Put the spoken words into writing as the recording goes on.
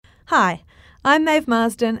Hi, I'm Maeve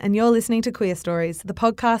Marsden and you're listening to Queer Stories, the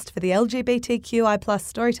podcast for the LGBTQI+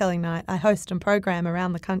 storytelling night I host and program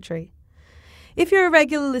around the country. If you're a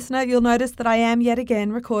regular listener, you'll notice that I am yet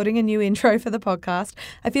again recording a new intro for the podcast.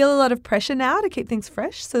 I feel a lot of pressure now to keep things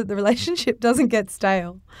fresh so that the relationship doesn't get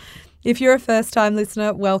stale. If you're a first-time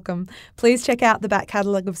listener, welcome. Please check out the back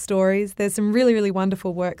catalogue of stories. There's some really, really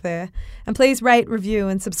wonderful work there. And please rate, review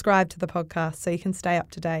and subscribe to the podcast so you can stay up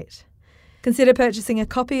to date. Consider purchasing a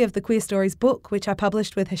copy of the Queer Stories book, which I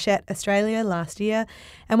published with Hachette Australia last year.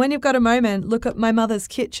 And when you've got a moment, look at My Mother's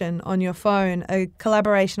Kitchen on your phone, a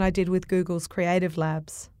collaboration I did with Google's Creative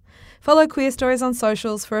Labs. Follow Queer Stories on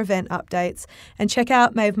socials for event updates and check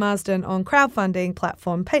out Maeve Marsden on crowdfunding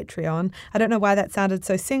platform Patreon. I don't know why that sounded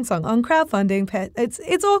so sing-song. On crowdfunding,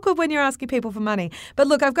 it's awkward when you're asking people for money. But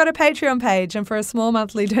look, I've got a Patreon page and for a small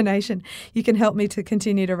monthly donation, you can help me to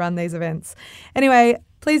continue to run these events. Anyway,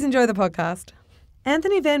 please enjoy the podcast.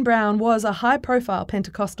 Anthony Venn was a high-profile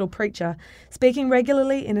Pentecostal preacher, speaking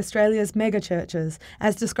regularly in Australia's megachurches,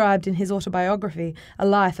 as described in his autobiography, A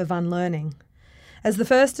Life of Unlearning. As the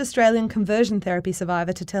first Australian conversion therapy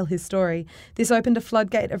survivor to tell his story, this opened a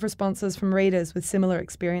floodgate of responses from readers with similar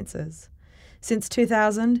experiences. Since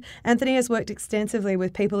 2000, Anthony has worked extensively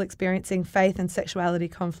with people experiencing faith and sexuality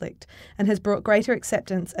conflict and has brought greater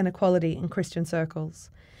acceptance and equality in Christian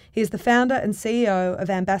circles. He is the founder and CEO of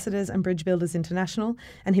Ambassadors and Bridge Builders International,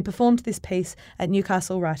 and he performed this piece at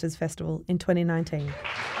Newcastle Writers' Festival in 2019.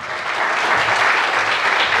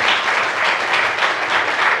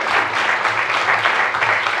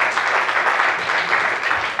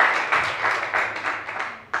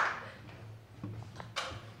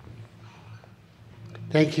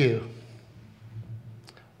 Thank you.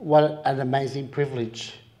 What an amazing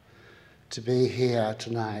privilege to be here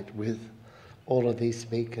tonight with all of these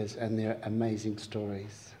speakers and their amazing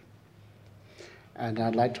stories. And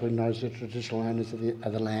I'd like to acknowledge the traditional owners of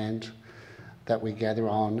the land that we gather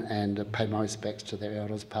on and pay my respects to their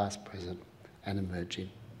elders past, present and emerging.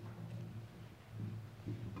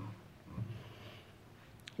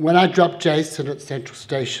 When I dropped Jason at Central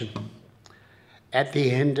Station at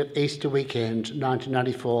the end of Easter weekend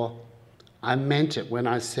 1994, I meant it when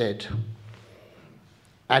I said,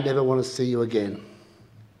 I never want to see you again.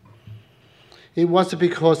 It wasn't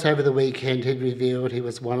because over the weekend he'd revealed he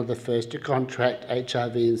was one of the first to contract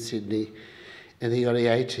HIV in Sydney in the early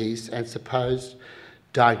 80s and supposed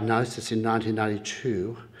diagnosis in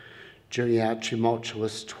 1992 during our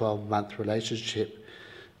tumultuous 12-month relationship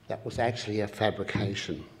that was actually a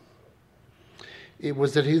fabrication. It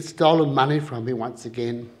was that he'd stolen money from me once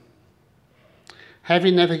again.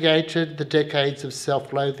 Having navigated the decades of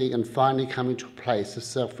self-loathing and finally coming to a place of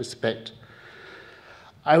self-respect,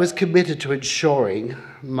 I was committed to ensuring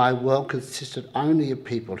my world consisted only of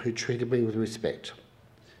people who treated me with respect.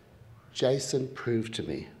 Jason proved to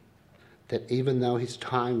me that even though his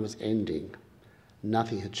time was ending,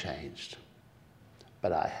 nothing had changed,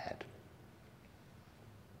 but I had.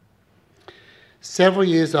 Several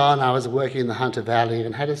years on, I was working in the Hunter Valley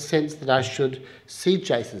and had a sense that I should see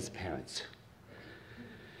Jason's parents.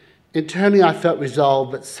 Internally, I felt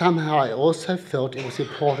resolved, but somehow I also felt it was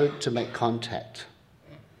important to make contact.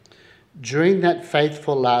 During that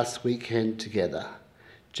faithful last weekend together,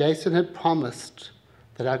 Jason had promised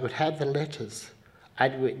that I could have the letters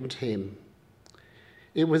I'd written to him.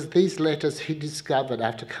 It was these letters he discovered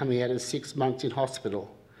after coming out of 6 months in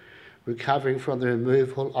hospital, recovering from the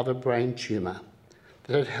removal of a brain tumour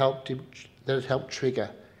that had helped trigger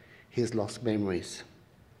his lost memories.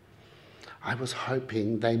 I was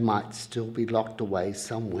hoping they might still be locked away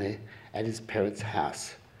somewhere at his parents'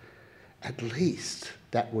 house. At least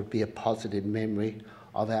that would be a positive memory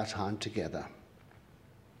of our time together.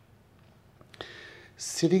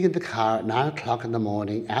 Sitting in the car at 9 o'clock in the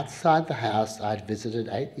morning outside the house I'd visited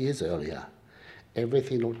 8 years earlier,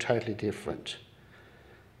 everything looked totally different.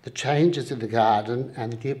 The changes in the garden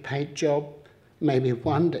and the new paint job made me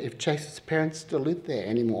wonder if Jason's parents still lived there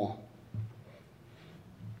anymore.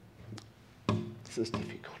 This is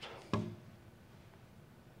difficult.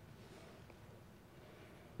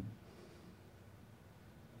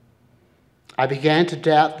 I began to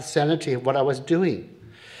doubt the sanity of what I was doing.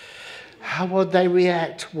 How would they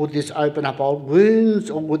react? Would this open up old wounds,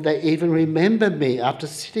 or would they even remember me? After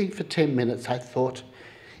sitting for 10 minutes, I thought,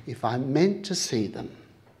 if I'm meant to see them,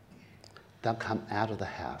 they'll come out of the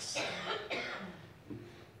house.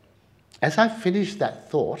 As I finished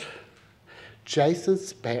that thought,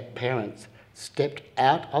 Jason's parents stepped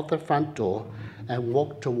out of the front door and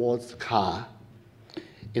walked towards the car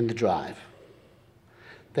in the drive.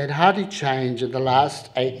 They'd hardly changed in the last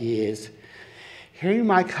 8 years. Hearing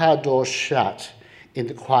my car door shut in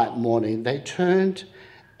the quiet morning, they turned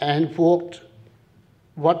and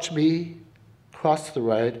watched me cross the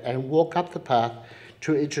road and walk up the path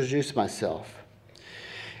to introduce myself.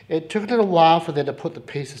 It took a little while for them to put the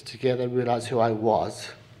pieces together and realise who I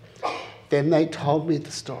was. Then they told me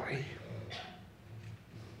the story.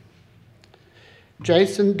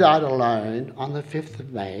 Jason died alone on the 5th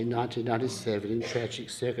of May 1997 in tragic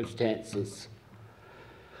circumstances.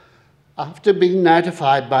 After being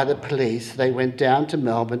notified by the police, they went down to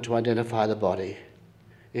Melbourne to identify the body.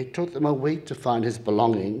 It took them a week to find his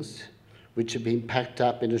belongings, which had been packed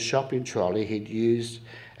up in a shopping trolley he'd used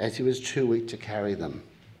as he was too weak to carry them.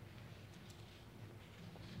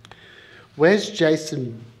 "Where's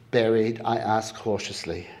Jason buried?" I asked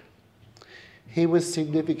cautiously. "He was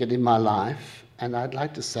significant in my life, and I'd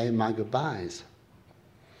like to say my goodbyes."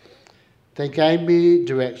 They gave me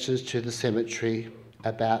directions to the cemetery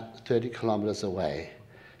about 30 kilometres away,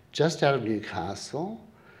 just out of Newcastle,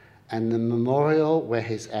 and the memorial where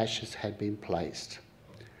his ashes had been placed.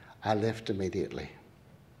 I left immediately.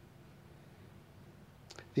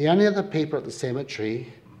 The only other people at the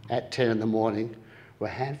cemetery at 10 in the morning were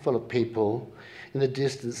a handful of people in the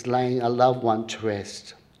distance laying a loved one to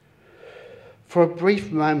rest. For a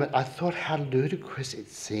brief moment, I thought how ludicrous it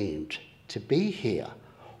seemed to be here,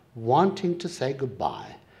 wanting to say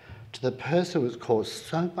goodbye to the person who has caused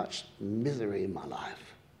so much misery in my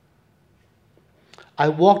life. I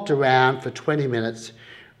walked around for 20 minutes,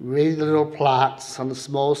 reading the little plaques on the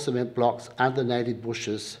small cement blocks under native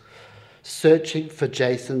bushes, searching for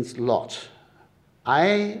Jason's lot.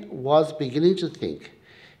 I was beginning to think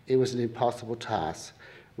it was an impossible task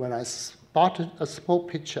when I spotted a small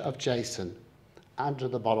picture of Jason under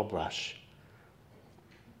the bottle brush,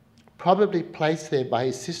 probably placed there by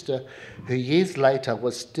his sister, who years later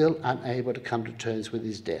was still unable to come to terms with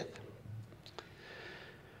his death.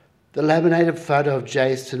 The laminated photo of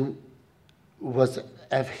Jason was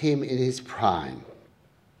of him in his prime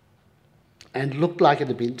and looked like it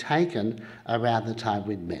had been taken around the time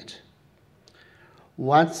we'd met.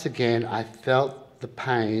 Once again, I felt the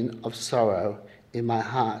pain of sorrow in my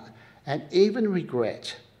heart and even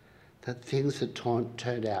regret that things had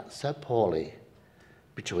turned out so poorly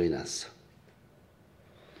between us.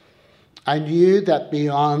 I knew that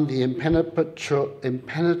beyond the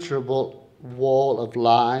impenetrable wall of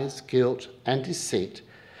lies, guilt and deceit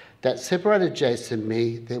that separated Jason and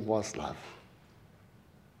me, there was love.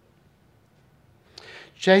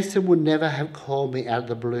 Jason would never have called me out of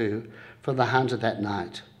the blue from the hunter that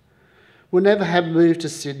night, would never have moved to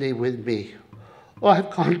Sydney with me, or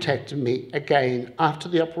have contacted me again after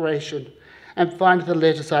the operation and find the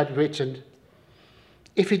letters I'd written.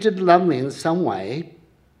 If he did love me in some way,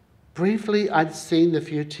 briefly I'd seen the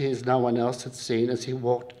few tears no one else had seen as he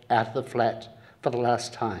walked out of the flat for the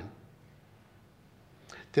last time.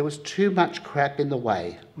 There was too much crap in the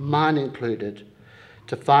way, mine included,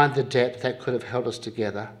 to find the depth that could have held us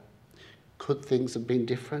together. Could things have been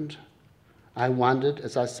different? I wondered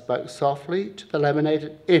as I spoke softly to the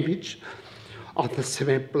laminated image on the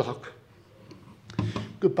cement block.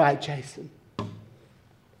 Goodbye, Jason.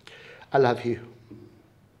 I love you.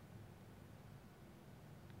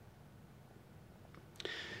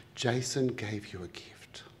 Jason gave you a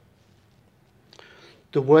gift.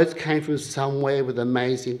 The words came from somewhere with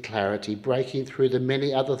amazing clarity, breaking through the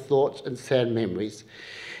many other thoughts and sad memories.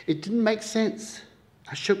 It didn't make sense.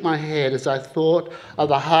 I shook my head as I thought of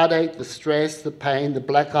the heartache, the stress, the pain, the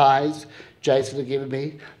black eyes Jason had given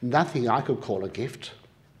me. Nothing I could call a gift.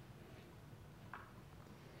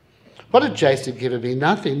 What had Jason given me?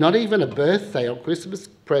 Nothing, not even a birthday or Christmas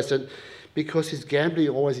present, because his gambling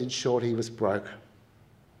always ensured he was broke.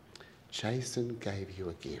 Jason gave you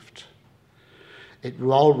a gift. It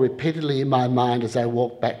rolled repeatedly in my mind as I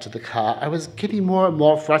walked back to the car. I was getting more and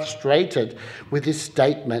more frustrated with this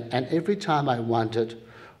statement, and every time I wondered,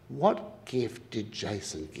 what gift did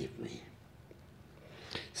Jason give me?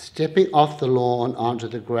 Stepping off the lawn onto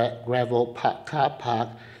the gravel car park,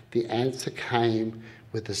 the answer came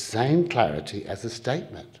with the same clarity as the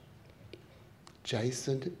statement.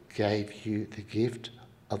 Jason gave you the gift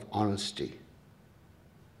of honesty.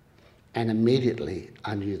 And immediately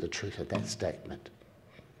I knew the truth of that statement.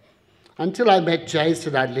 Until I met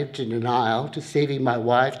Jason, I lived in denial, deceiving my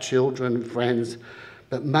wife, children and friends,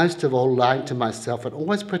 but most of all lying to myself and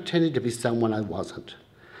always pretending to be someone I wasn't.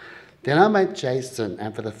 Then I met Jason,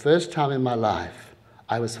 and for the first time in my life,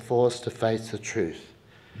 I was forced to face the truth.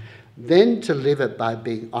 Then to live it by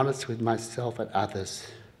being honest with myself and others.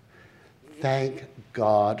 Thank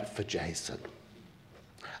God for Jason,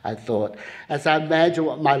 I thought, as I imagined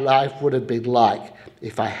what my life would have been like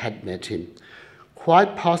if I had met him.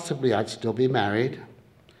 Quite possibly I'd still be married,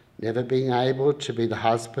 never being able to be the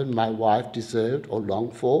husband my wife deserved or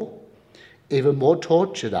longed for. Even more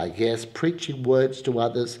tortured, I guess, preaching words to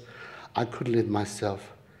others I couldn't live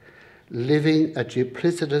myself. Living a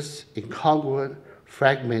duplicitous, incongruent,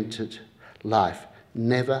 fragmented life,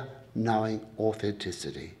 never knowing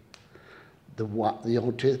authenticity. The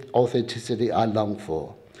authenticity I long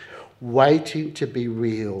for. Waiting to be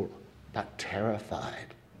real, but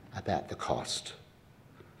terrified about the cost.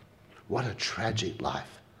 What a tragic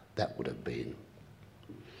life that would have been.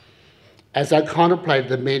 As I contemplated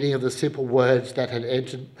the meaning of the simple words that had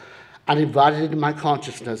entered uninvited into my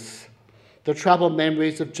consciousness, the troubled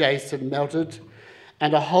memories of Jason melted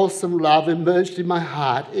and a wholesome love emerged in my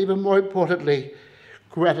heart. Even more importantly,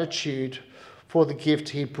 gratitude for the gift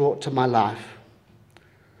he brought to my life.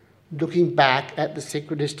 Looking back at the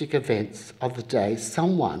synchronistic events of the day,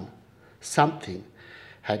 something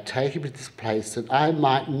had taken me to this place that I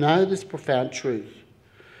might know this profound truth.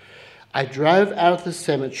 I drove out of the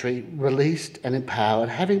cemetery, released and empowered,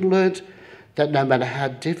 having learnt that no matter how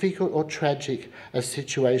difficult or tragic a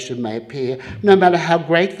situation may appear, no matter how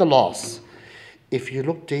great the loss, if you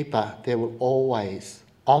look deeper, there will always,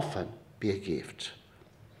 often be a gift,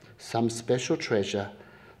 some special treasure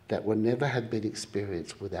that will never have been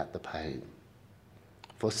experienced without the pain.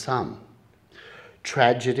 For some,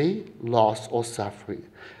 tragedy, loss or suffering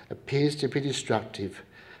appears to be destructive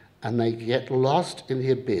and they get lost in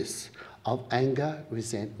the abyss of anger,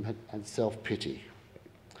 resentment and self-pity.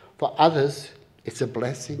 For others, it's a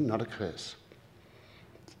blessing, not a curse.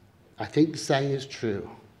 I think the saying is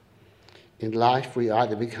true. In life, we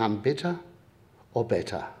either become bitter or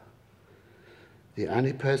better. The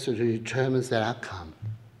only person who determines that outcome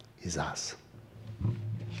is us.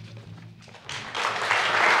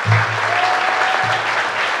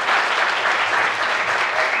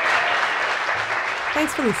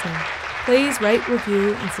 Thanks for listening. Please rate,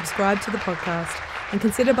 review and subscribe to the podcast and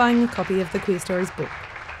consider buying a copy of the Queer Stories book.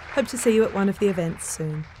 Hope to see you at one of the events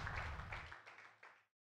soon.